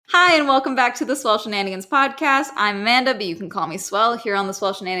Hi, and welcome back to the Swell Shenanigans podcast. I'm Amanda, but you can call me Swell here on the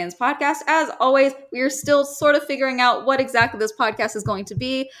Swell Shenanigans podcast. As always, we are still sort of figuring out what exactly this podcast is going to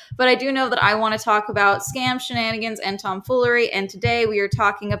be, but I do know that I want to talk about scam shenanigans and tomfoolery, and today we are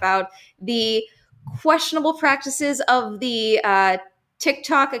talking about the questionable practices of the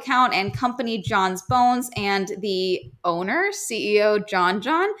TikTok account and company John's Bones and the owner, CEO John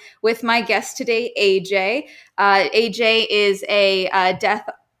John, with my guest today, AJ. AJ is a death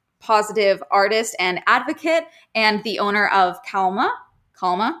positive artist and advocate and the owner of Calma.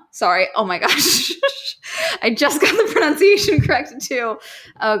 Sorry. Oh my gosh. I just got the pronunciation corrected too.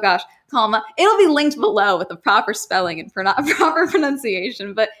 Oh gosh. Calma. It'll be linked below with the proper spelling and proper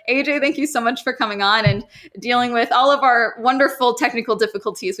pronunciation. But AJ, thank you so much for coming on and dealing with all of our wonderful technical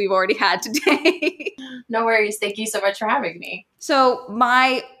difficulties we've already had today. No worries. Thank you so much for having me. So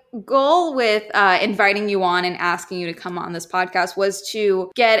my goal with inviting you on and asking you to come on this podcast was to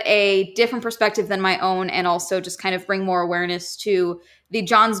get a different perspective than my own and also just kind of bring more awareness to the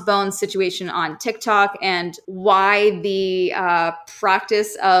John's Bones situation on TikTok and why the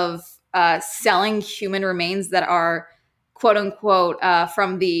practice of selling human remains that are quote unquote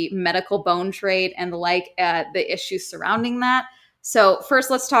from the medical bone trade and the like, the issues surrounding that. So first,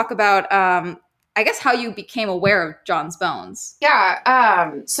 let's talk about I guess how you became aware of John's Bones.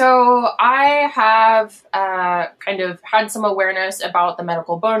 Yeah. So I have kind of had some awareness about the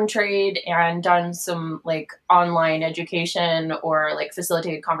medical bone trade and done some like online education or like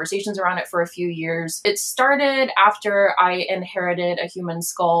facilitated conversations around it for a few years. It started after I inherited a human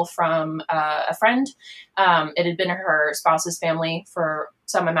skull from a friend. It had been her spouse's family for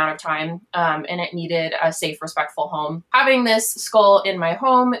some amount of time, and it needed a safe, respectful home. Having this skull in my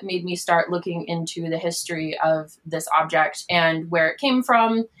home made me start looking into the history of this object and where it came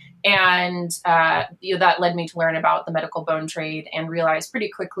from. And that led me to learn about the medical bone trade and realize pretty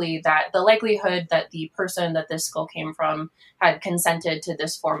quickly that the likelihood that the person that this skull came from had consented to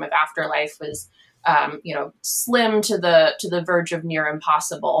this form of afterlife was slim to the verge of near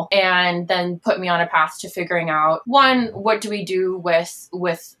impossible, and then put me on a path to figuring out, one, what do we do with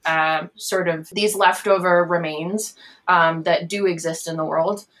sort of these leftover remains that do exist in the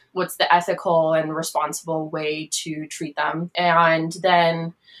world? What's the ethical and responsible way to treat them? And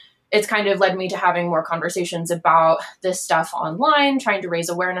then it's kind of led me to having more conversations about this stuff online, trying to raise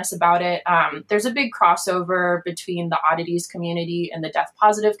awareness about it. There's a big crossover between the oddities community and the death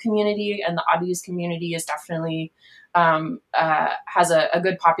positive community, and the oddities community is definitely has a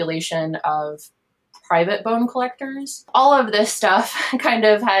good population of private bone collectors. All of this stuff kind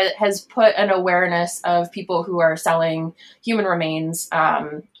of has put an awareness of people who are selling human remains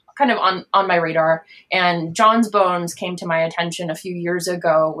kind of on my radar. And John's Bones came to my attention a few years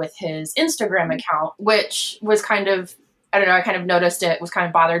ago with his Instagram account, which was kind of, I don't know, I kind of noticed it, was kind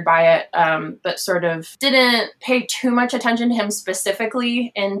of bothered by it, but sort of didn't pay too much attention to him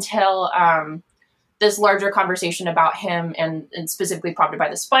specifically until this larger conversation about him and specifically prompted by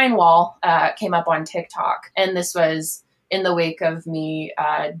the spine wall came up on TikTok. And this was in the wake of me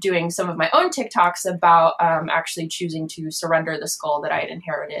doing some of my own TikToks about actually choosing to surrender the skull that I had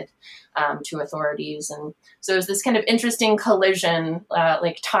inherited to authorities. And so it was this kind of interesting collision,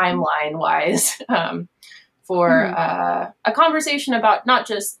 like timeline-wise, for a conversation about not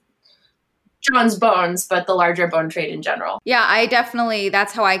just John's Bones, but the larger bone trade in general. Yeah,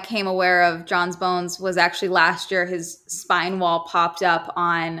 that's how I came aware of John's Bones, was actually last year. His spine wall popped up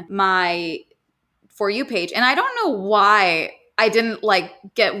on my For You page. And I don't know why I didn't like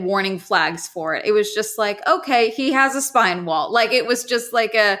get warning flags for it. It was just like, okay, he has a spine wall. Like it was just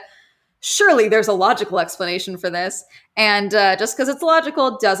like surely there's a logical explanation for this. And just because it's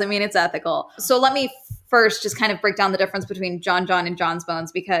logical doesn't mean it's ethical. So let me first just kind of break down the difference between John John and John's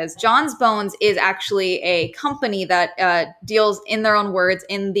Bones, because John's Bones is actually a company that deals, in their own words,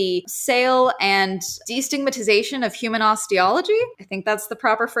 in the sale and destigmatization of human osteology. I think that's the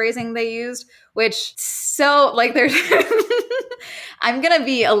proper phrasing they used, which so like there's I'm going to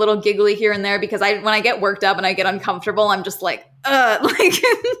be a little giggly here and there because when I get worked up and I get uncomfortable, I'm just like,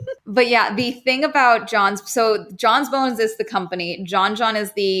 but yeah, the thing about John's Bones is the company. John John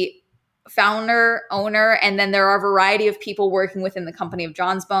is the founder, owner, and then there are a variety of people working within the company of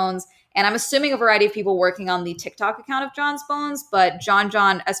John's Bones. And I'm assuming a variety of people working on the TikTok account of John's Bones, but John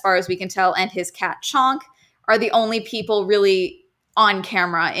John, as far as we can tell, and his cat Chonk are the only people really on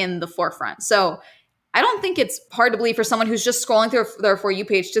camera in the forefront. So I don't think it's hard to believe for someone who's just scrolling through their For You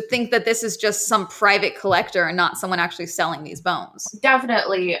page to think that this is just some private collector and not someone actually selling these bones.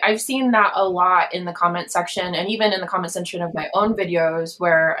 Definitely. I've seen that a lot in the comment section and even in the comment section of my own videos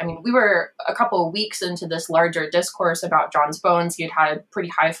where, I mean, we were a couple of weeks into this larger discourse about John's bones. He had pretty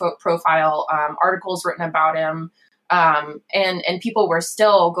high profile articles written about him. And people were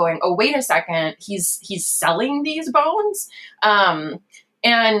still going, oh, wait a second, he's selling these bones.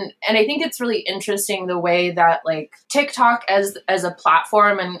 And I think it's really interesting the way that like TikTok as a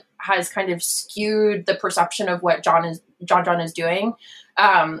platform and has kind of skewed the perception of what John is doing.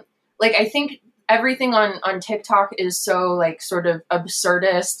 Like I think everything on TikTok is so like sort of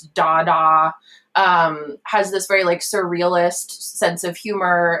absurdist, dada, has this very like surrealist sense of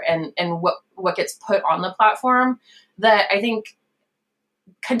humor and what gets put on the platform that I think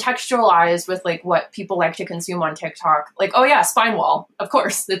contextualized with like what people like to consume on TikTok. Like, oh yeah, spine wall, of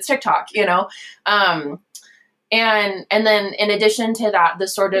course, it's TikTok, you know? And then in addition to that, the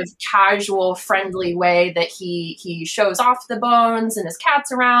sort of casual, friendly way that he shows off the bones and his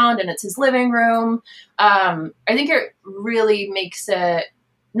cat's around and it's his living room. I think it really makes it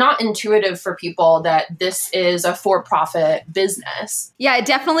not intuitive for people that this is a for-profit business. Yeah, it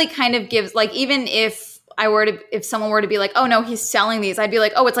definitely kind of gives, like, even if someone were to be like, oh no, he's selling these, I'd be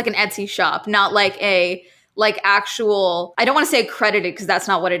like, oh, it's like an Etsy shop, not like a actual, I don't want to say accredited because that's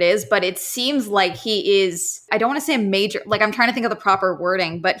not what it is, but it seems like he is, I don't want to say a major, like I'm trying to think of the proper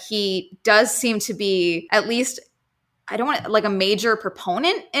wording, but he does seem to be at least, I don't want to, like a major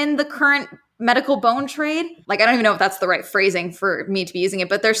proponent in the current medical bone trade. Like, I don't even know if that's the right phrasing for me to be using it,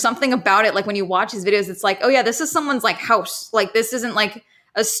 but there's something about it. Like when you watch his videos, it's like, oh yeah, this is someone's like house. Like this isn't like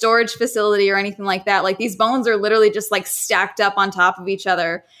a storage facility or anything like that. Like these bones are literally just like stacked up on top of each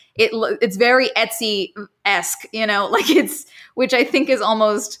other. It's very Etsy-esque, you know, like which I think is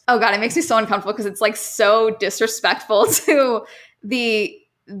almost, oh God, it makes me so uncomfortable because it's like so disrespectful to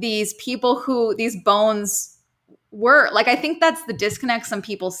these people who these bones were. Like, I think that's the disconnect some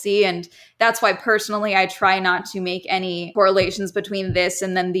people see. And that's why personally, I try not to make any correlations between this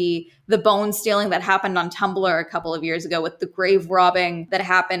and then the bone stealing that happened on Tumblr a couple of years ago with the grave robbing that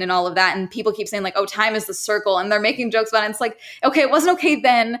happened and all of that. And people keep saying like, oh, time is the circle. And they're making jokes about it. And it's like, okay, it wasn't okay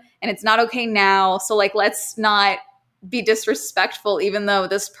then and it's not okay now. So like, let's not be disrespectful, even though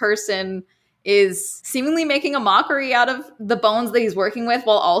this person is seemingly making a mockery out of the bones that he's working with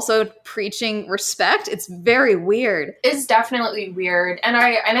while also preaching respect. It's very weird. It's definitely weird. And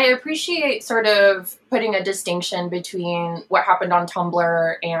I appreciate sort of putting a distinction between what happened on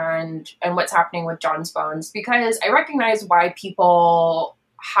Tumblr and what's happening with John's bones, because I recognize why people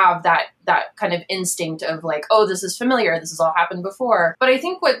have that kind of instinct of like, oh, this is familiar, this has all happened before. But I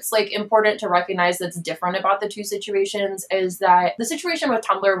think what's like important to recognize that's different about the two situations is that the situation with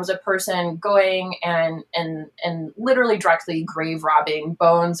Tumblr was a person going and literally directly grave robbing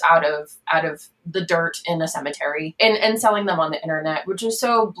bones out of the dirt in a cemetery and selling them on the internet, which is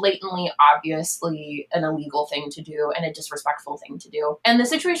so blatantly, obviously an illegal thing to do and a disrespectful thing to do. And the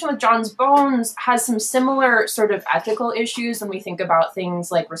situation with John's bones has some similar sort of ethical issues when we think about things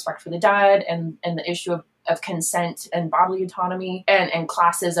like respect for the dead and the issue of consent and bodily autonomy and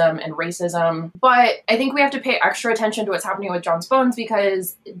classism and racism. But I think we have to pay extra attention to what's happening with John's bones,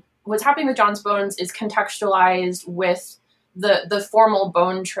 because what's happening with John's bones is contextualized with the formal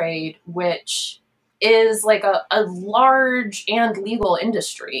bone trade, which is like a large and legal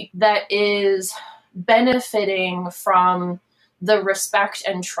industry that is benefiting from the respect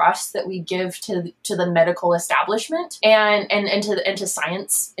and trust that we give to the medical establishment and to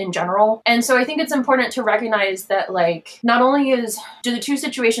science in general. And so I think it's important to recognize that, like, not only do the two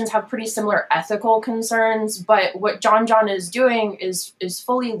situations have pretty similar ethical concerns, but what John is doing is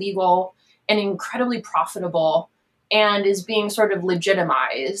fully legal and incredibly profitable and is being sort of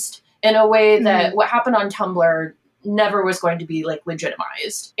legitimized in a way that what happened on Tumblr never was going to be like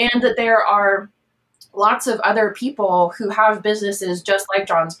legitimized. And that there are lots of other people who have businesses just like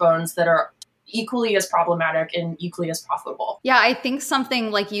John's bones that are equally as problematic and equally as profitable. Yeah, I think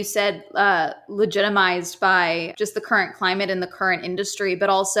something like you said, legitimized by just the current climate and the current industry, but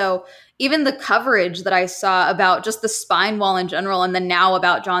also even the coverage that I saw about just the spine wall in general and then now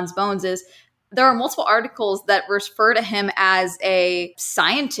about John's bones is there are multiple articles that refer to him as a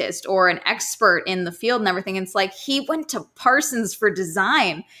scientist or an expert in the field and everything. And it's like, he went to Parsons for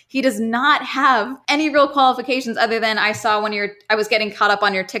design. He does not have any real qualifications other than I saw when I was getting caught up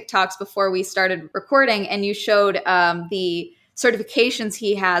on your TikToks before we started recording and you showed the certifications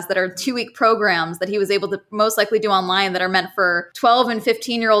he has that are 2-week programs that he was able to most likely do online that are meant for 12 and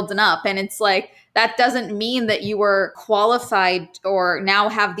 15-year-olds and up. And it's like, that doesn't mean that you were qualified or now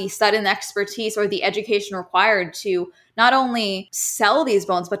have the sudden expertise or the education required to not only sell these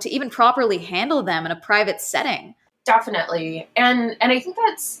bones, but to even properly handle them in a private setting. Definitely. And I think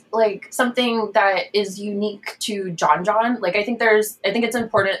that's like something that is unique to John John. Like I think it's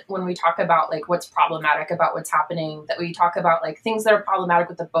important when we talk about like what's problematic about what's happening, that we talk about like things that are problematic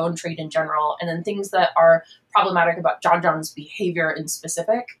with the bone trade in general, and then things that are problematic about John John's behavior in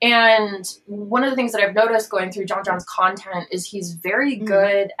specific. And one of the things that I've noticed going through John John's content is he's very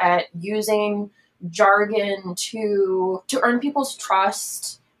good at using jargon to earn people's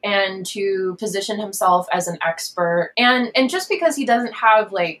trust and to position himself as an expert. And just because he doesn't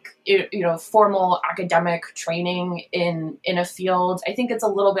have like, formal academic training in a field, I think it's a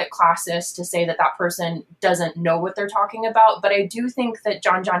little bit classist to say that that person doesn't know what they're talking about. But I do think that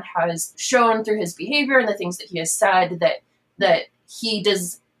John John has shown through his behavior and the things that he has said that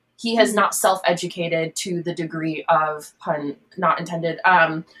he has not self-educated to the degree of, pun not intended,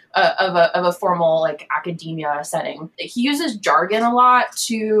 of a formal like academia setting. He uses jargon a lot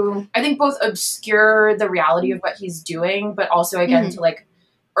to, I think, both obscure the reality of what he's doing, but also again to like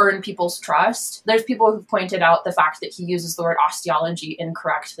earn people's trust. There's people who've pointed out the fact that he uses the word osteology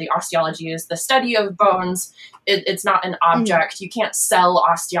incorrectly. Osteology is the study of bones. It's not an object. You can't sell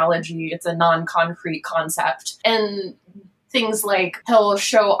osteology. It's a non-concrete concept. And things like he'll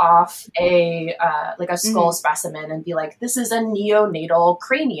show off a skull specimen and be like, this is a neonatal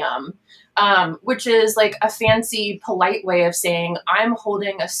cranium, which is like a fancy, polite way of saying I'm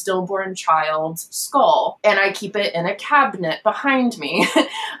holding a stillborn child's skull and I keep it in a cabinet behind me.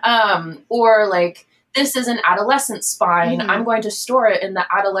 Or like, this is an adolescent spine. I'm going to store it in the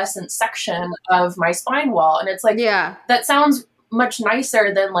adolescent section of my spine wall. And it's like, that sounds much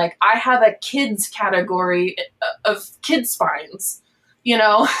nicer than like, I have a kids category of kid spines,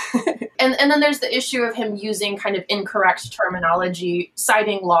 and then there's the issue of him using kind of incorrect terminology,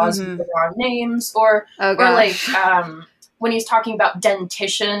 citing laws with the wrong names, or like when he's talking about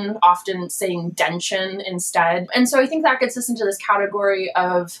dentition, often saying dentition instead. And so I think that gets us into this category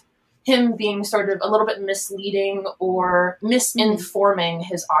of him being sort of a little bit misleading or misinforming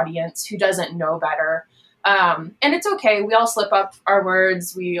his audience who doesn't know better. And it's okay. We all slip up our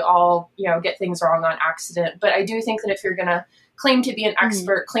words. We all, get things wrong on accident. But I do think that if you're going to claim to be an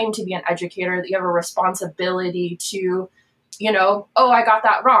expert, claim to be an educator, that you have a responsibility to, I got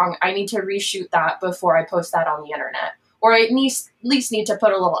that wrong. I need to reshoot that before I post that on the internet. Or I at least need to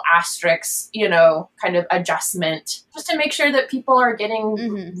put a little asterisk, kind of adjustment, just to make sure that people are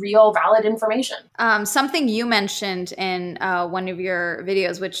getting real, valid information. Something you mentioned in one of your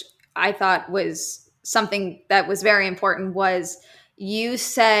videos, which I thought was something that was very important, was you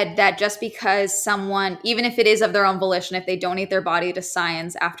said that just because someone, even if it is of their own volition, if they donate their body to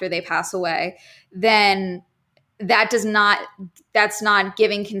science after they pass away, then that's not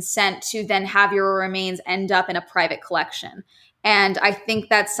giving consent to then have your remains end up in a private collection. And I think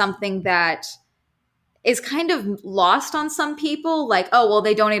that's something that is kind of lost on some people. Like, oh, well,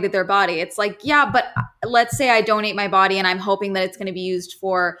 they donated their body. It's like, yeah, but let's say I donate my body and I'm hoping that it's going to be used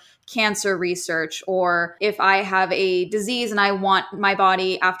for cancer research, or if I have a disease and I want my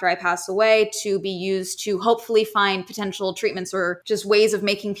body after I pass away to be used to hopefully find potential treatments or just ways of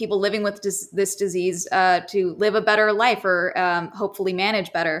making people living with this disease to live a better life or hopefully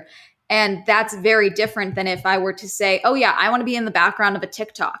manage better. And that's very different than if I were to say, oh yeah, I want to be in the background of a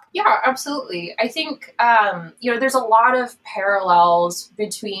TikTok. Yeah, absolutely. I think, there's a lot of parallels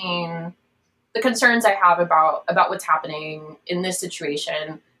between the concerns I have about what's happening in this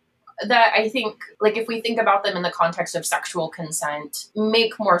situation that I think, like, if we think about them in the context of sexual consent,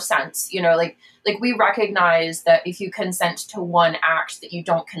 make more sense. Like we recognize that if you consent to one act, that you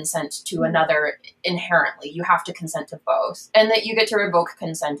don't consent to another inherently. You have to consent to both, and that you get to revoke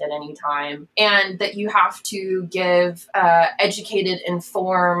consent at any time, and that you have to give educated,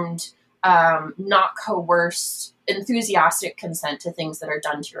 informed, not coerced, enthusiastic consent to things that are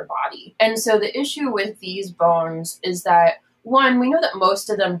done to your body. And so the issue with these bones is that, one, we know that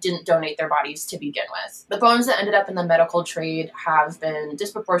most of them didn't donate their bodies to begin with. The bones that ended up in the medical trade have been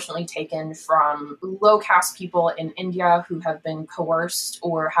disproportionately taken from low-caste people in India who have been coerced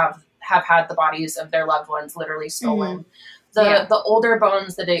or have had the bodies of their loved ones literally stolen. The older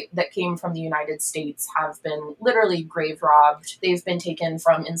bones that came from the United States have been literally grave robbed. They've been taken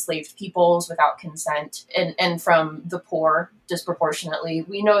from enslaved peoples without consent and from the poor disproportionately.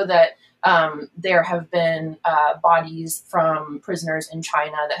 We know that There have been bodies from prisoners in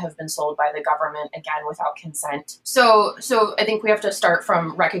China that have been sold by the government, again, without consent. So I think we have to start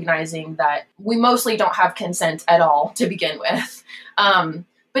from recognizing that we mostly don't have consent at all to begin with.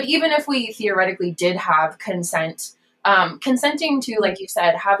 But even if we theoretically did have consent, consenting to, like you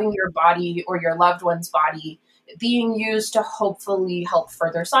said, having your body or your loved one's body being used to hopefully help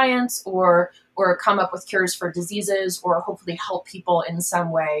further science or come up with cures for diseases or hopefully help people in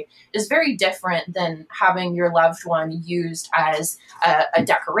some way is very different than having your loved one used as a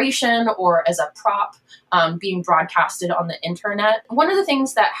decoration or as a prop being broadcasted on the internet. One of the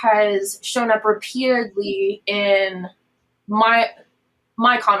things that has shown up repeatedly in my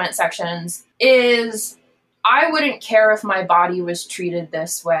comment sections is I wouldn't care if my body was treated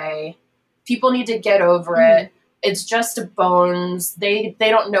this way. People need to get over it. It's just bones. They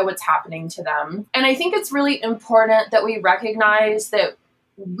don't know what's happening to them. And I think it's really important that we recognize that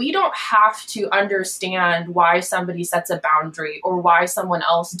we don't have to understand why somebody sets a boundary or why someone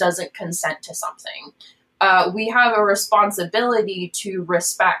else doesn't consent to something. We have a responsibility to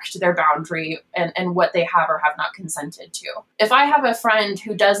respect their boundary and what they have or have not consented to. If I have a friend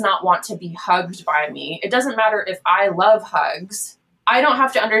who does not want to be hugged by me, it doesn't matter if I love hugs. I don't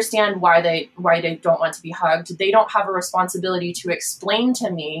have to understand why they don't want to be hugged. They don't have a responsibility to explain to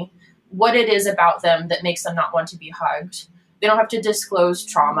me what it is about them that makes them not want to be hugged. They don't have to disclose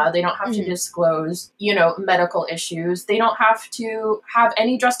trauma. They don't have to disclose, medical issues. They don't have to have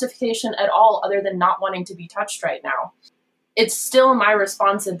any justification at all other than not wanting to be touched right now. It's still my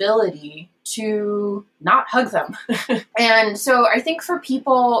responsibility to not hug them. And so I think for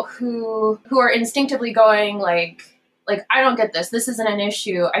people who are instinctively going like, I don't get this. This isn't an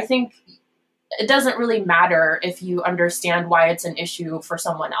issue. I think it doesn't really matter if you understand why it's an issue for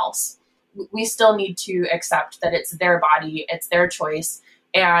someone else. We still need to accept that it's their body, it's their choice,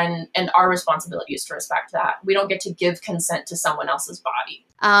 and our responsibility is to respect that. We don't get to give consent to someone else's body.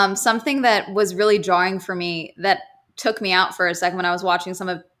 Something that was really jarring for me that took me out for a second when I was watching some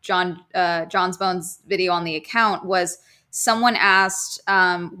of John's Bones video on the account was someone asked,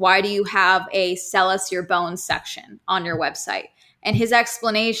 why do you have a sell us your bones section on your website? And his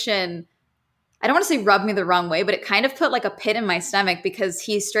explanation, I don't want to say rubbed me the wrong way, but it kind of put like a pit in my stomach because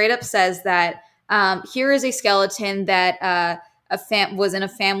he straight up says that here is a skeleton that was in a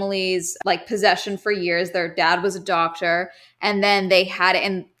family's like possession for years. Their dad was a doctor, and then they had it,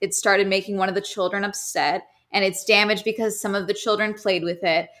 and it started making one of the children upset, and it's damaged because some of the children played with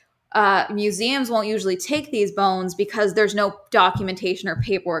it. Museums won't usually take these bones because there's no documentation or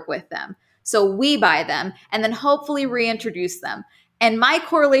paperwork with them. So we buy them and then hopefully reintroduce them. And my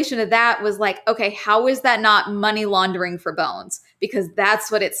correlation to that was like, okay, how is that not money laundering for bones? Because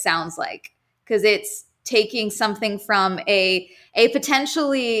that's what it sounds like. Because it's taking something from a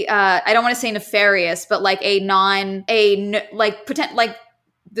potentially, I don't want to say nefarious, but like like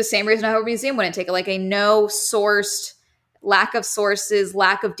the same reason a museum wouldn't take it, like a no-sourced, lack of sources,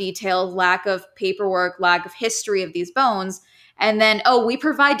 lack of details, lack of paperwork, lack of history of these bones. And then, we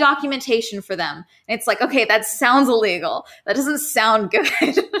provide documentation for them. And it's like, okay, that sounds illegal. That doesn't sound good.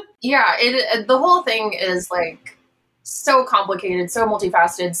 Yeah, the whole thing is like so complicated, so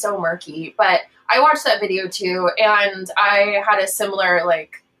multifaceted, so murky. But I watched that video too, and I had a similar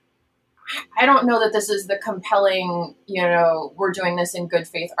I don't know that this is the compelling, we're doing this in good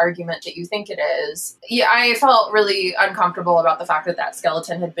faith argument that you think it is. Yeah, I felt really uncomfortable about the fact that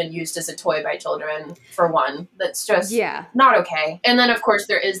skeleton had been used as a toy by children, for one. That's just not okay. And then, of course,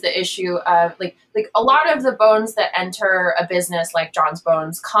 there is the issue of, like a lot of the bones that enter a business like John's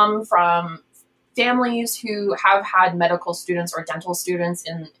Bones come from families who have had medical students or dental students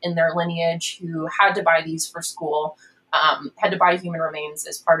in their lineage who had to buy these for school. Had to buy human remains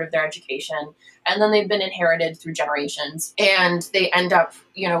as part of their education. And then they've been inherited through generations. And they end up,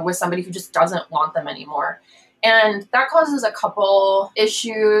 with somebody who just doesn't want them anymore. And that causes a couple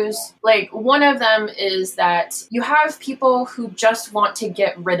issues. Like, one of them is that you have people who just want to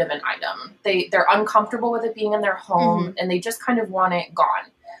get rid of an item. They're uncomfortable with it being in their home, and they just kind of want it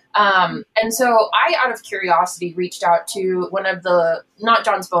gone. And so I, out of curiosity, reached out to one of the, not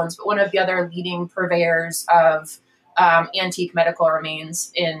John's Bones, but one of the other leading purveyors of antique medical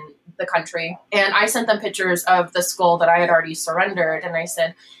remains in the country. And I sent them pictures of the skull that I had already surrendered. And I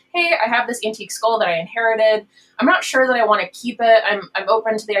said, hey, I have this antique skull that I inherited. I'm not sure that I want to keep it. I'm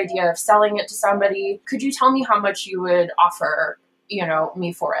open to the idea of selling it to somebody. Could you tell me how much you would offer,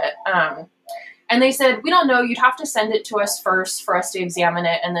 me for it? And they said, we don't know. You'd have to send it to us first for us to examine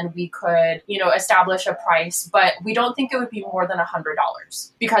it. And then we could, establish a price. But we don't think it would be more than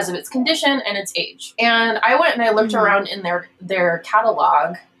 $100 because of its condition and its age. And I went and I looked around in their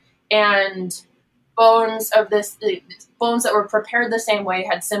catalog. and bones of the bones that were prepared the same way,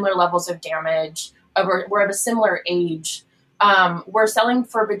 had similar levels of damage, were of a similar age, were selling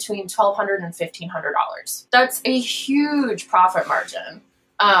for between $1,200 and $1,500. That's a huge profit margin.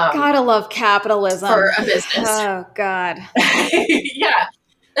 Gotta love capitalism for a business. Oh God. Yeah.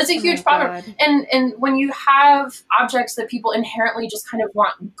 That's a huge problem. And when you have objects that people inherently just kind of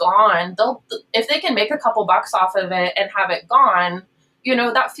want gone, if they can make a couple bucks off of it and have it gone,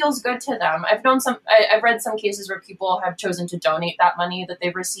 that feels good to them. I've read some cases where people have chosen to donate that money that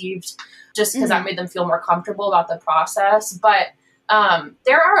they've received just because that made them feel more comfortable about the process. But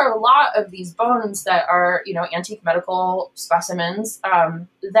there are a lot of these bones that are, antique medical specimens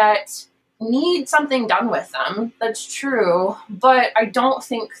that need something done with them. That's true. But I don't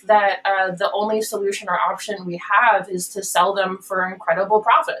think that the only solution or option we have is to sell them for incredible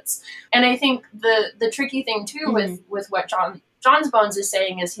profits. And I think the tricky thing too with what John's Bones is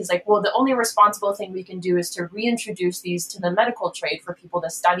saying is, he's like, well, the only responsible thing we can do is to reintroduce these to the medical trade for people to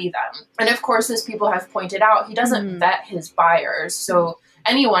study them. And of course, as people have pointed out, he doesn't vet his buyers. So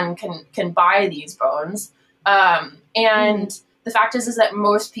anyone can buy these bones. The fact is that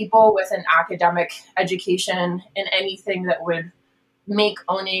most people with an academic education in anything that would make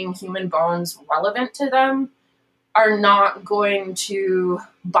owning human bones relevant to them are not going to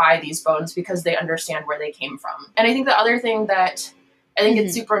buy these bones because they understand where they came from. And I think the other thing that I think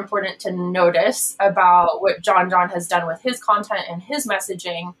it's super important to notice about what John has done with his content and his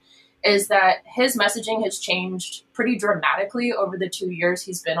messaging is that his messaging has changed pretty dramatically over the 2 years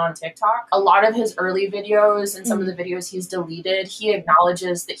he's been on TikTok. A lot of his early videos and some of the videos he's deleted, he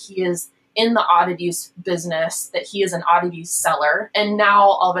acknowledges that he is in the oddities business, that he is an oddities seller. And now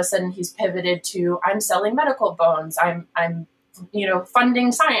all of a sudden he's pivoted to, I'm selling medical bones. I'm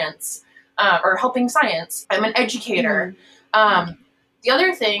funding science or helping science. I'm an educator. The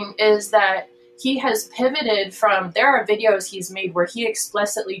other thing is that he has pivoted from, there are videos he's made where he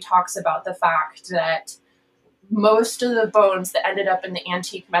explicitly talks about the fact that most of the bones that ended up in the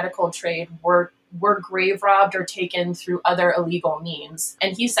antique medical trade were grave robbed or taken through other illegal means.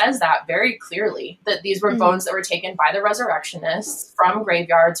 And he says that very clearly, that these were bones that were taken by the resurrectionists from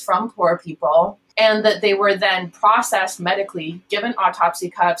graveyards, from poor people, and that they were then processed medically, given autopsy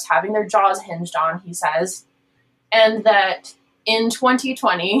cups, having their jaws hinged on, he says, and that in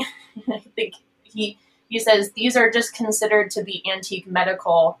 2020, I think he says these are just considered to be antique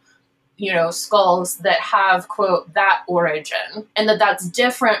medical, skulls that have, quote, that origin, and that's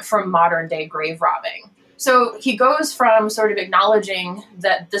different from modern day grave robbing. So he goes from sort of acknowledging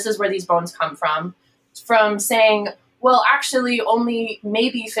that this is where these bones come from saying, well, actually only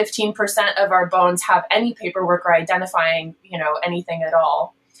maybe 15% of our bones have any paperwork or identifying, anything at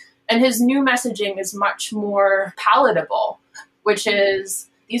all. And his new messaging is much more palatable, which is,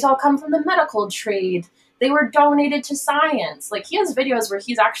 these all come from the medical trade. They were donated to science. Like, he has videos where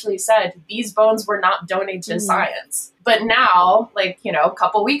he's actually said these bones were not donated to science. But now, a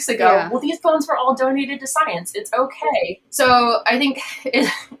couple weeks ago, well, these bones were all donated to science. It's okay. So I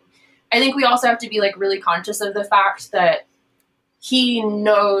think we also have to be really conscious of the fact that he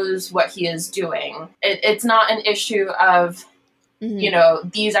knows what he is doing. It's not an issue of,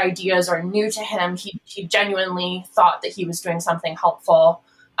 these ideas are new to him. He genuinely thought that he was doing something helpful.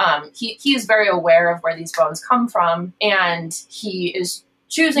 He is very aware of where these bones come from, and he is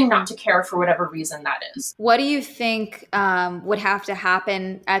choosing not to care for whatever reason that is. What do you think would have to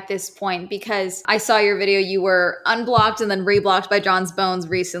happen at this point? Because I saw your video, you were unblocked and then reblocked by John's Bones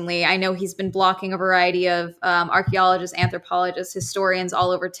recently. I know he's been blocking a variety of archaeologists, anthropologists, historians all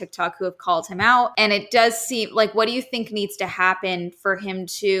over TikTok who have called him out. And it does seem like, what do you think needs to happen for him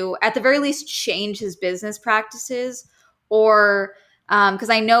to, at the very least, change his business practices? Or because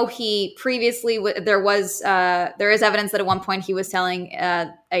I know he previously, there is evidence that at one point he was selling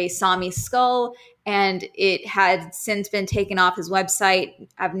a Sami skull, and it had since been taken off his website.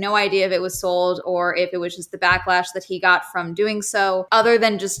 I have no idea if it was sold or if it was just the backlash that he got from doing so. Other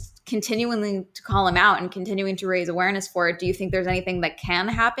than just continuing to call him out and continuing to raise awareness for it, do you think there's anything that can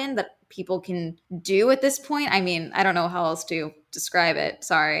happen that people can do at this point? I mean, I don't know how else to describe it.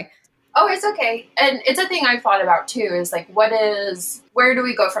 Sorry. Oh, it's okay. And it's a thing I've thought about too, is where do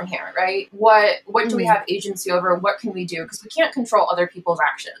we go from here, right? What do we have agency over? What can we do? Because we can't control other people's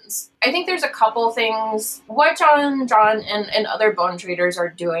actions. I think there's a couple things. What John and other bone traders are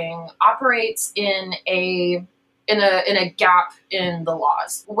doing operates in a gap in the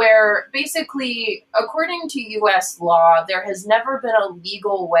laws, where basically, according to US law, there has never been a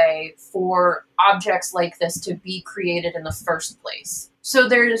legal way for objects like this to be created in the first place. So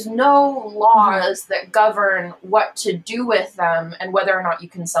there's no laws that govern what to do with them and whether or not you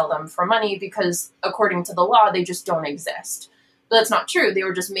can sell them for money, because according to the law, they just don't exist. But that's not true. They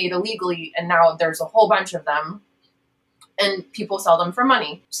were just made illegally, and now there's a whole bunch of them, and people sell them for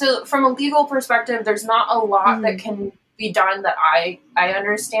money. So from a legal perspective, there's not a lot that can be done that I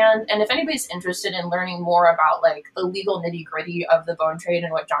understand. And if anybody's interested in learning more about like the legal nitty gritty of the bone trade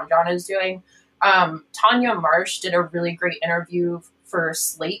and what John John is doing, Tanya Marsh did a really great interview for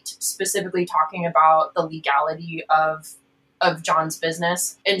Slate, specifically talking about the legality of John's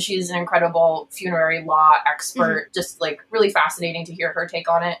business. And she's an incredible funerary law expert, just like really fascinating to hear her take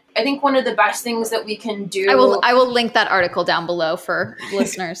on it. I think one of the best things that we can do... I will link that article down below for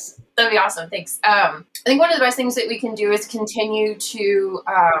listeners. That'd be awesome. Thanks. I think one of the best things that we can do is continue to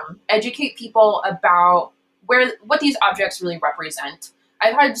educate people about what these objects really represent.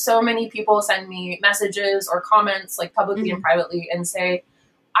 I've had so many people send me messages or comments, like publicly and privately, and say,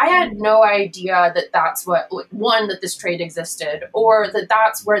 I had no idea that that's that this trade existed, or that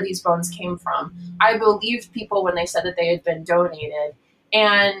that's where these bones came from. I believed people when they said that they had been donated.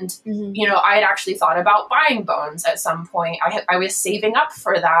 And, I had actually thought about buying bones at some point. I was saving up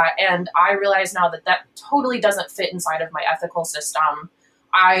for that. And I realize now that totally doesn't fit inside of my ethical system.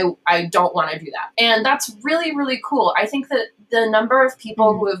 I don't want to do that. And that's really, really cool. I think that the number of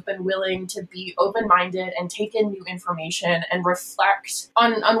people who have been willing to be open-minded and take in new information and reflect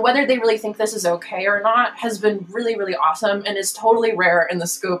on whether they really think this is okay or not has been really, really awesome, and is totally rare in the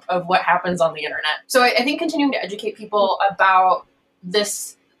scope of what happens on the internet. So I think continuing to educate people about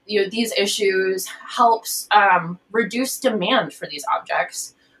this, these issues helps reduce demand for these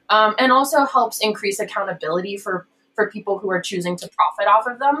objects, and also helps increase accountability for people who are choosing to profit off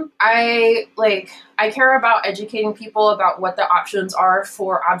of them. I care about educating people about what the options are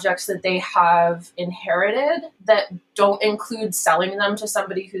for objects that they have inherited that don't include selling them to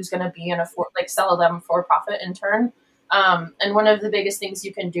somebody who's going to be sell them for profit in turn. And one of the biggest things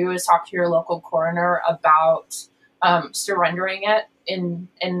you can do is talk to your local coroner about surrendering it.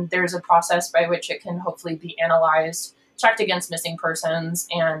 And there's a process by which it can hopefully be analyzed, checked against missing persons,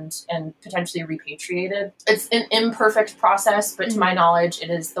 and potentially repatriated. It's an imperfect process, but to my knowledge, it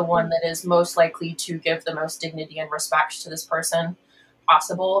is the one that is most likely to give the most dignity and respect to this person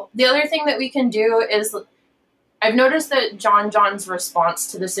possible. The other thing that we can do is, I've noticed that John John's response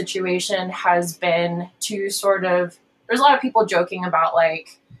to the situation has been to sort of, there's a lot of people joking about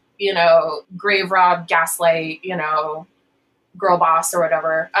grave rob, gaslight, girl boss or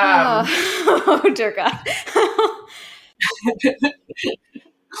whatever. Oh dear God.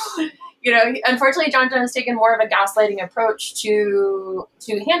 Unfortunately, John John has taken more of a gaslighting approach to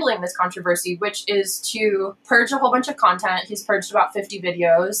handling this controversy, which is to purge a whole bunch of content. He's purged about 50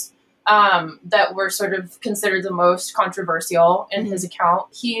 videos that were sort of considered the most controversial in his account.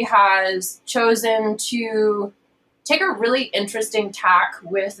 He has chosen to take a really interesting tack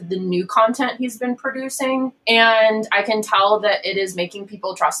with the new content he's been producing. And I can tell that it is making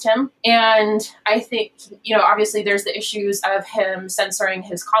people trust him. And I think, obviously there's the issues of him censoring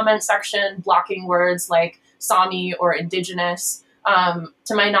his comment section, blocking words like Sami or indigenous.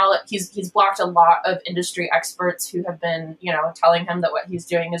 To my knowledge, he's blocked a lot of industry experts who have been, telling him that what he's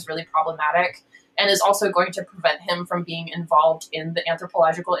doing is really problematic, and is also going to prevent him from being involved in the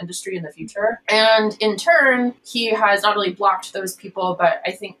anthropological industry in the future. And in turn, he has not only blocked those people, but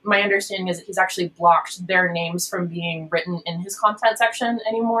I think my understanding is that he's actually blocked their names from being written in his content section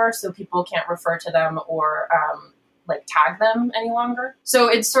anymore, so people can't refer to them or tag them any longer. So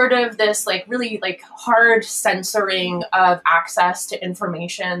it's sort of this really hard censoring of access to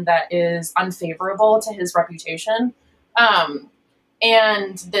information that is unfavorable to his reputation.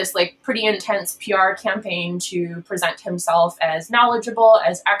 And this pretty intense PR campaign to present himself as knowledgeable,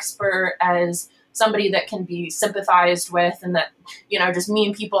 as expert, as somebody that can be sympathized with, and that, just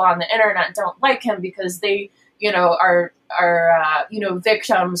mean people on the internet don't like him because they, are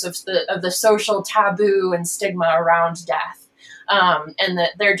victims of the social taboo and stigma around death. And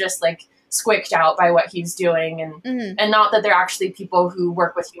that they're just squicked out by what he's doing, and not that they're actually people who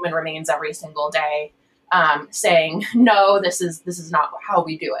work with human remains every single day. Saying, no, this is not how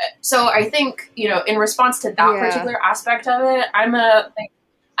we do it. So I think, in response to that particular aspect of it, I'm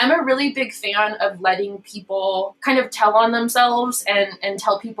a really big fan of letting people kind of tell on themselves and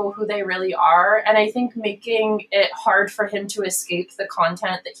tell people who they really are. And I think making it hard for him to escape the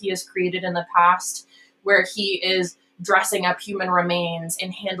content that he has created in the past, where he is dressing up human remains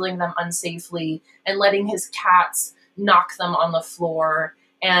and handling them unsafely and letting his cats knock them on the floor,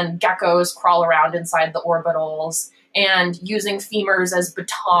 and geckos crawl around inside the orbitals, and using femurs as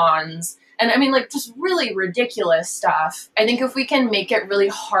batons, And I mean, like, just really ridiculous stuff. I think if we can make it really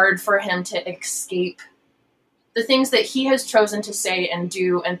hard for him to escape the things that he has chosen to say and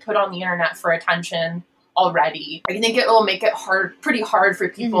do and put on the internet for attention already, I think it will make it pretty hard for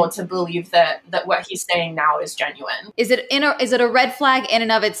people to believe that what he's saying now is genuine. Is it a red flag in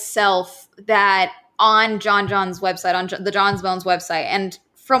and of itself that on John's website, on the John's Bones website, and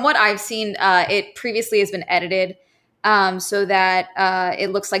from what I've seen, it previously has been edited so that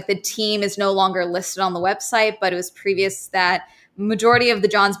it looks like the team is no longer listed on the website, but it was previous that majority of the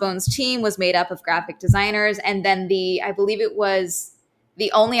John's Bones team was made up of graphic designers, and then I believe it was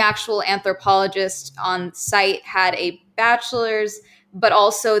the only actual anthropologist on site had a bachelor's, but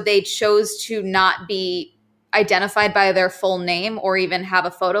also they chose to not be identified by their full name or even have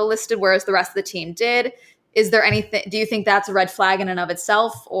a photo listed, whereas the rest of the team did. Is there anything, do you think that's a red flag in and of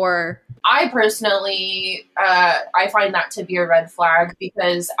itself, or? I personally, I find that to be a red flag,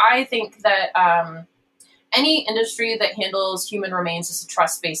 because I think that any industry that handles human remains is a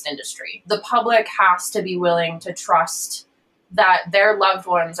trust-based industry. The public has to be willing to trust that their loved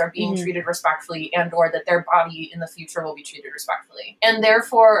ones are being treated respectfully, and or that their body in the future will be treated respectfully. And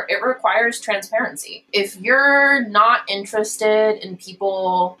therefore, it requires transparency. If you're not interested in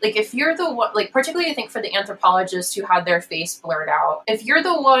people, like if you're the one, like particularly I think for the anthropologists who had their face blurred out, if you're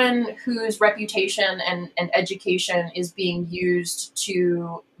the one whose reputation and education is being used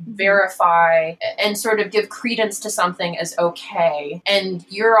to verify and sort of give credence to something as okay, and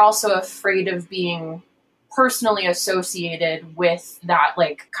you're also afraid of being personally associated with that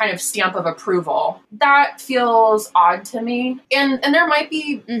like kind of stamp of approval, that feels odd to me. And there might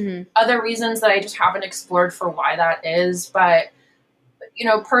be other reasons that I just haven't explored for why that is, but you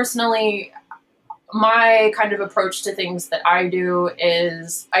know, personally, my kind of approach to things that I do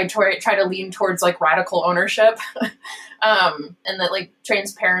is I try to lean towards like radical ownership. And that like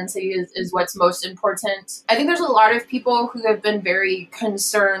transparency is what's most important. I think there's a lot of people who have been very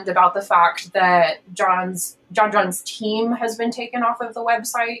concerned about the fact that John's team has been taken off of the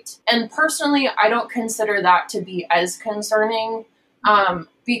website. And personally, I don't consider that to be as concerning,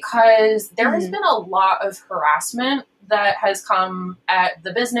 because there has been a lot of harassment that has come at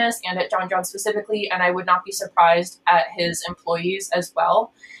the business and at John specifically, and I would not be surprised at his employees as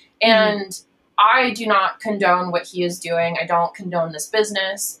well. And I do not condone what he is doing. I don't condone this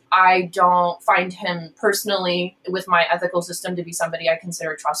business. I don't find him personally, with my ethical system, to be somebody I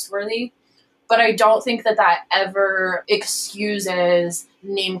consider trustworthy. But I don't think that ever excuses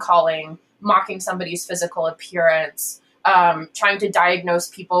name calling, mocking somebody's physical appearance, trying to diagnose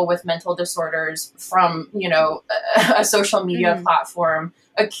people with mental disorders from, you know, a social media platform,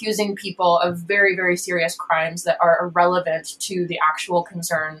 accusing people of very, very serious crimes that are irrelevant to the actual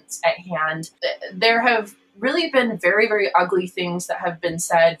concerns at hand. There have really been very, very ugly things that have been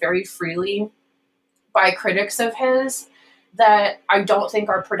said very freely by critics of his that I don't think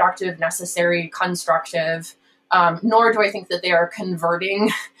are productive, necessary, constructive, nor do I think that they are converting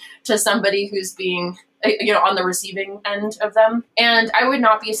to somebody who's being, you know, on the receiving end of them. And I would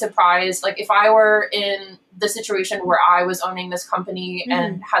not be surprised, like if I were in the situation where I was owning this company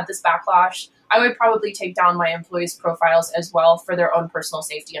and had this backlash, I would probably take down my employees' profiles as well for their own personal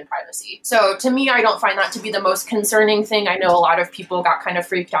safety and privacy. So to me, I don't find that to be the most concerning thing. I know a lot of people got kind of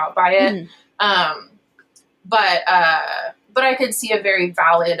freaked out by it. But I could see a very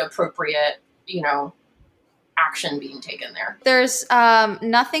valid, appropriate, you know, action being taken there. There's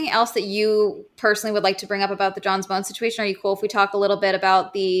nothing else that you personally would like to bring up about the John's Bones situation? Are you cool if we talk a little bit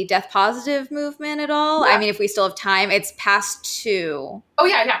about the death positive movement at all? Yeah. I mean, if we still have time, it's past 2. Oh,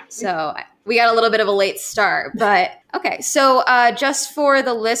 yeah. So we got a little bit of a late start, but okay. So just for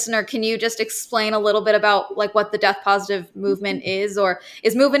the listener, can you just explain a little bit about like what the death positive movement is, or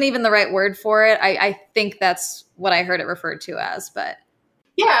is movement even the right word for it? I think that's what I heard it referred to as, but.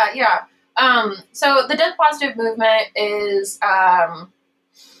 Yeah. So the death positive movement is,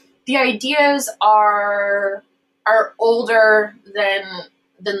 the ideas are older than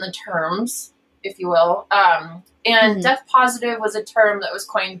the terms, if you will. And death positive was a term that was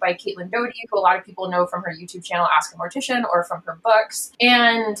coined by Caitlin Doty, who a lot of people know from her YouTube channel, Ask a Mortician, or from her books.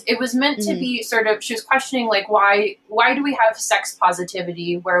 And it was meant to be sort of, she was questioning like, why do we have sex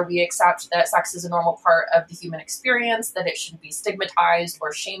positivity where we accept that sex is a normal part of the human experience, that it shouldn't be stigmatized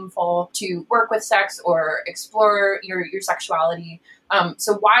or shameful to work with sex or explore your sexuality.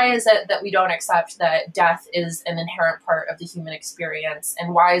 So why is it that we don't accept that death is an inherent part of the human experience?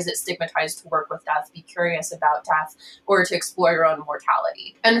 And why is it stigmatized to work with death, be curious about death, or to explore your own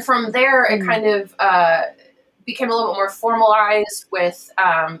mortality? And from there, it kind of became a little bit more formalized with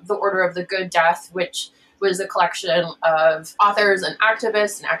the Order of the Good Death, which was a collection of authors and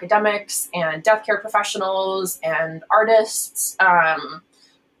activists and academics and death care professionals and artists.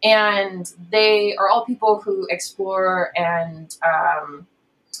 And they are all people who explore and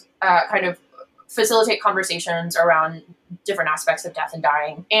kind of facilitate conversations around different aspects of death and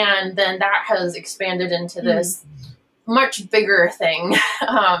dying. And then that has expanded into this much bigger thing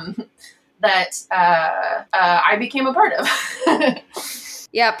that I became a part of.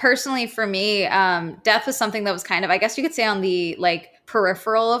 Yeah, personally for me, death was something that was kind of, I guess you could say, on the like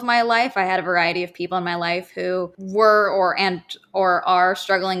peripheral of my life. I had a variety of people in my life who were or are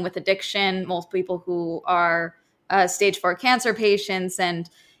struggling with addiction, multiple people who are stage 4 cancer patients. And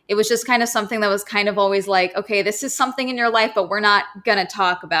it was just kind of something that was kind of always like, okay, this is something in your life, but we're not going to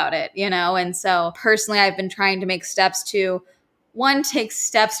talk about it, you know? And so personally, I've been trying to make steps to, one, take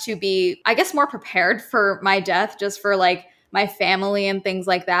steps to be, I guess, more prepared for my death, just for like my family and things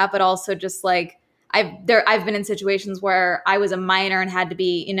like that, but also just like I've been in situations where I was a minor and had to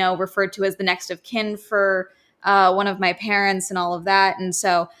be, you know, referred to as the next of kin for one of my parents and all of that. And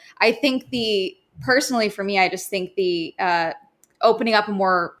so I think personally for me, I just think the opening up a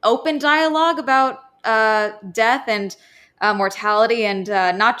more open dialogue about death and mortality, and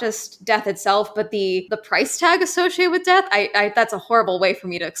not just death itself, but the price tag associated with death. I that's a horrible way for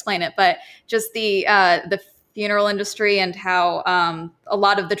me to explain it, but just the funeral industry and how a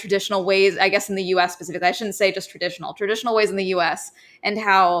lot of the traditional ways, I guess in the US specifically, I shouldn't say just traditional ways in the US, and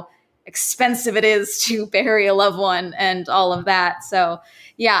how expensive it is to bury a loved one and all of that. So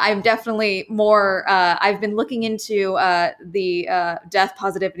yeah, I'm definitely more, I've been looking into the death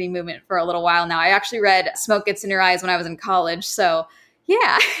positivity movement for a little while now. I actually read Smoke Gets in Your Eyes when I was in college. So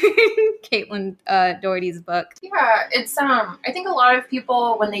yeah, Caitlin Doherty's book. Yeah, it's I think a lot of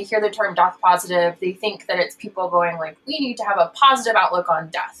people, when they hear the term death positive, they think that it's people going like, we need to have a positive outlook on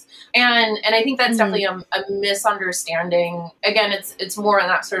death. And I think that's definitely a misunderstanding. Again, it's more in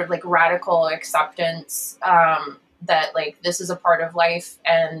that sort of like radical acceptance that like this is a part of life,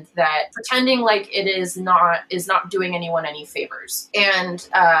 and that pretending like it is not doing anyone any favors. And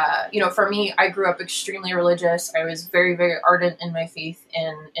you know, for me, I grew up extremely religious. I was very, very ardent in my faith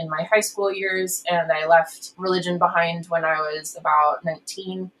in my high school years, and I left religion behind when I was about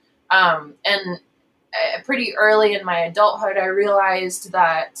 19. And pretty early in my adulthood, I realized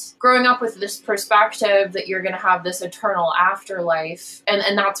that growing up with this perspective that you're going to have this eternal afterlife,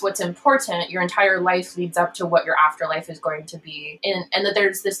 and that's what's important. Your entire life leads up to what your afterlife is going to be, and that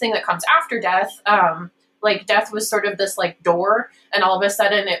there's this thing that comes after death. Like death was sort of this like door, and all of a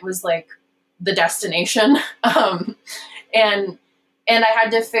sudden it was like the destination. And I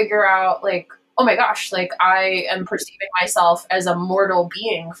had to figure out like, oh my gosh, like I am perceiving myself as a mortal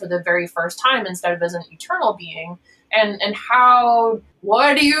being for the very first time instead of as an eternal being. And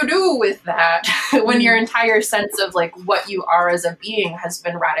what do you do with that when your entire sense of like what you are as a being has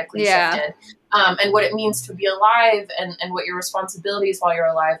been radically shifted? And what it means to be alive and what your responsibilities while you're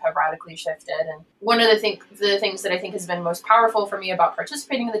alive have radically shifted. And one of the things that I think has been most powerful for me about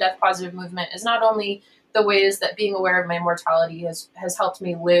participating in the death positive movement is not only the ways that being aware of my mortality has helped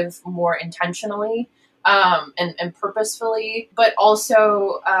me live more intentionally and purposefully, but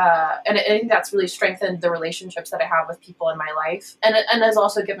also, and I think that's really strengthened the relationships that I have with people in my life, and has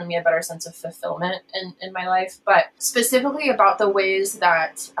also given me a better sense of fulfillment in my life. But specifically about the ways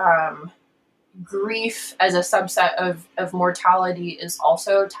that grief as a subset of mortality is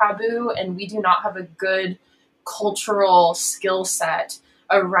also taboo, and we do not have a good cultural skill set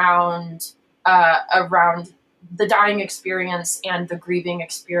around the dying experience and the grieving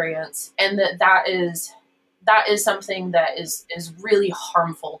experience, and that is something that is really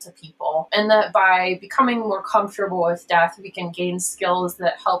harmful to people, and that by becoming more comfortable with death, we can gain skills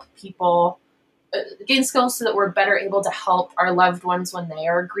that help people gain skills so that we're better able to help our loved ones when they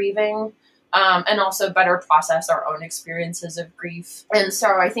are grieving, and also better process our own experiences of grief. And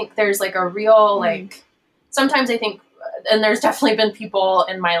so I think there's like a real like, sometimes I think, and there's definitely been people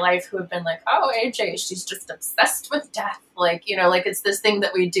in my life who have been like, oh, AJ, she's just obsessed with death. Like, you know, like it's this thing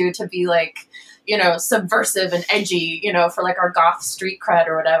that we do to be like, you know, subversive and edgy, you know, for like our goth street cred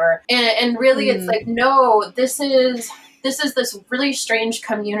or whatever. And really it's like, no, this is this really strange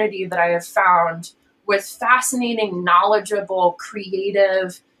community that I have found with fascinating, knowledgeable,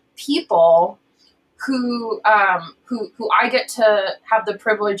 creative people who I get to have the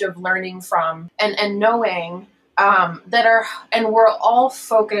privilege of learning from and knowing, and we're all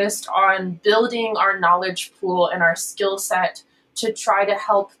focused on building our knowledge pool and our skill set to try to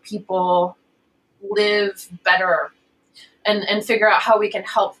help people live better and figure out how we can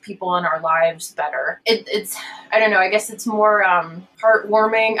help people in our lives better. It's I don't know, I guess it's more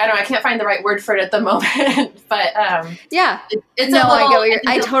heartwarming. I don't know, I can't find the right word for it at the moment, but yeah. it's No, a little,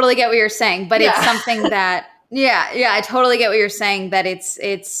 I totally get what you're saying, but Yeah. it's something that I totally get what you're saying, that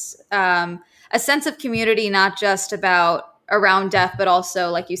it's a sense of community, not just about around death, but also,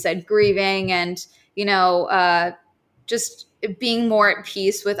 like you said, grieving and, just being more at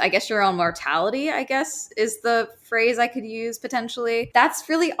peace with, I guess, your own mortality, I guess, is the phrase I could use potentially. That's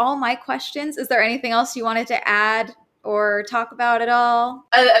really all my questions. Is there anything else you wanted to add or talk about at all?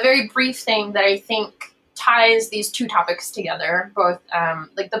 A very brief thing that I think ties these two topics together, both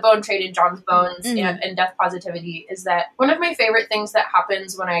like the bone trade and John's bones and death positivity, is that one of my favorite things that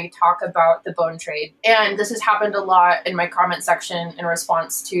happens when I talk about the bone trade, and this has happened a lot in my comment section in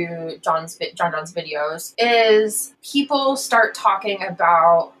response to John John's videos, is people start talking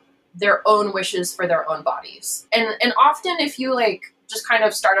about their own wishes for their own bodies. And often if you just kind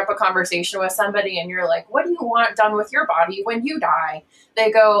of start up a conversation with somebody and you're like, what do you want done with your body when you die?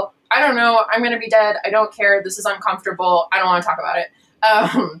 They go, I don't know. I'm going to be dead. I don't care. This is uncomfortable. I don't want to talk about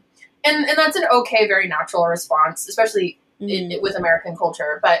it. And that's an okay, very natural response, especially with American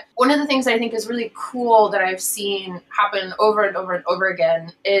culture. But one of the things I think is really cool that I've seen happen over and over and over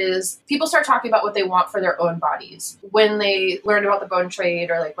again is people start talking about what they want for their own bodies. When they learned about the bone trade,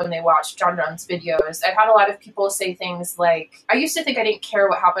 or when they watched John's videos, I've had a lot of people say things like, I used to think I didn't care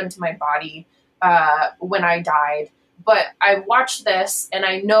what happened to my body when I died, but I watched this and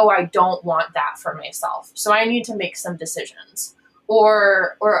I know I don't want that for myself. So I need to make some decisions.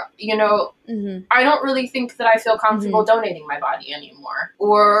 Or I don't really think that I feel comfortable donating my body anymore.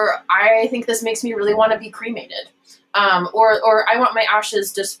 Or I think this makes me really want to be cremated. Or I want my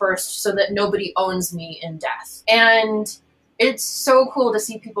ashes dispersed so that nobody owns me in death. And it's so cool to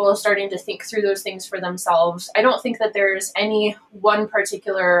see people starting to think through those things for themselves. I don't think that there's any one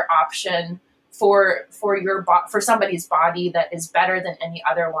particular option for somebody's body that is better than any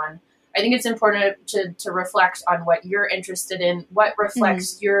other one. I think it's important to reflect on what you're interested in, what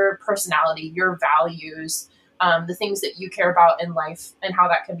reflects your personality, your values, the things that you care about in life, and how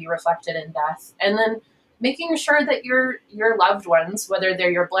that can be reflected in death. And then making sure that your loved ones, whether they're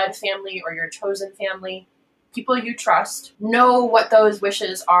your blood family or your chosen family, people you trust, know what those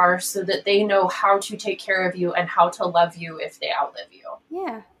wishes are so that they know how to take care of you and how to love you if they outlive you.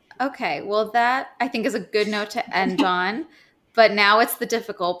 Yeah. Okay. Well, that I think is a good note to end on. But now it's the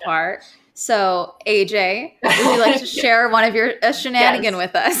difficult part. So, AJ, would you like to share one of your shenanigan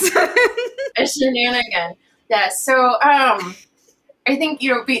with us? A shenanigan. Yeah. So, I think,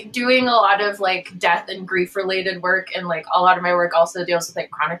 doing a lot of death and grief related work, and a lot of my work also deals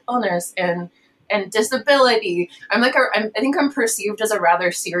with chronic illness and disability. I think I'm perceived as a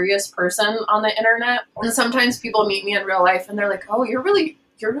rather serious person on the internet. And sometimes people meet me in real life and they're like, oh, you're really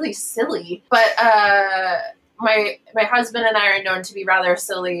silly. But, my husband and I are known to be rather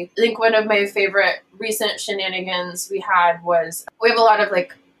silly. I think one of my favorite recent shenanigans we had was, we have a lot of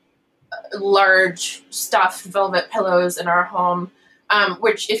large stuffed velvet pillows in our home,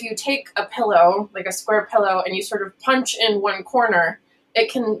 which if you take a pillow, a square pillow, and you sort of punch in one corner,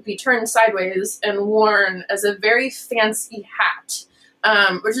 it can be turned sideways and worn as a very fancy hat.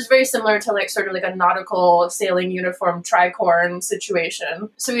 Which is very similar to sort of a nautical sailing uniform tricorn situation.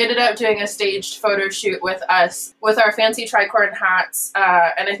 So we ended up doing a staged photo shoot with us with our fancy tricorn hats.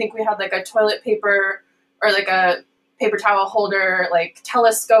 And I think we had a toilet paper or a paper towel holder,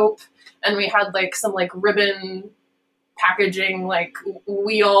 telescope. And we had some ribbon packaging,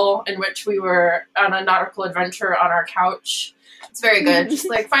 wheel in which we were on a nautical adventure on our couch. It's very good. Just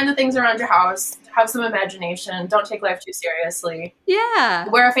find the things around your house, have some imagination, don't take life too seriously. Yeah.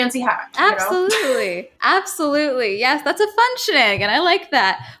 Wear a fancy hat. Absolutely. Absolutely. Yes, that's a fun shenanigan. I like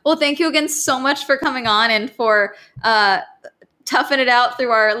that. Well, thank you again so much for coming on and for toughing it out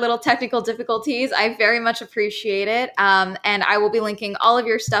through our little technical difficulties. I very much appreciate it. And I will be linking all of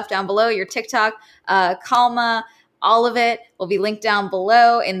your stuff down below, your TikTok, Calma, all of it will be linked down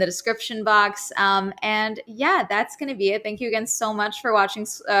below in the description box. And yeah, that's going to be it. Thank you again so much for watching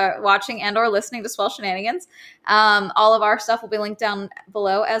and or listening to Swell Shenanigans. All of our stuff will be linked down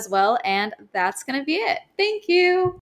below as well. And that's going to be it. Thank you.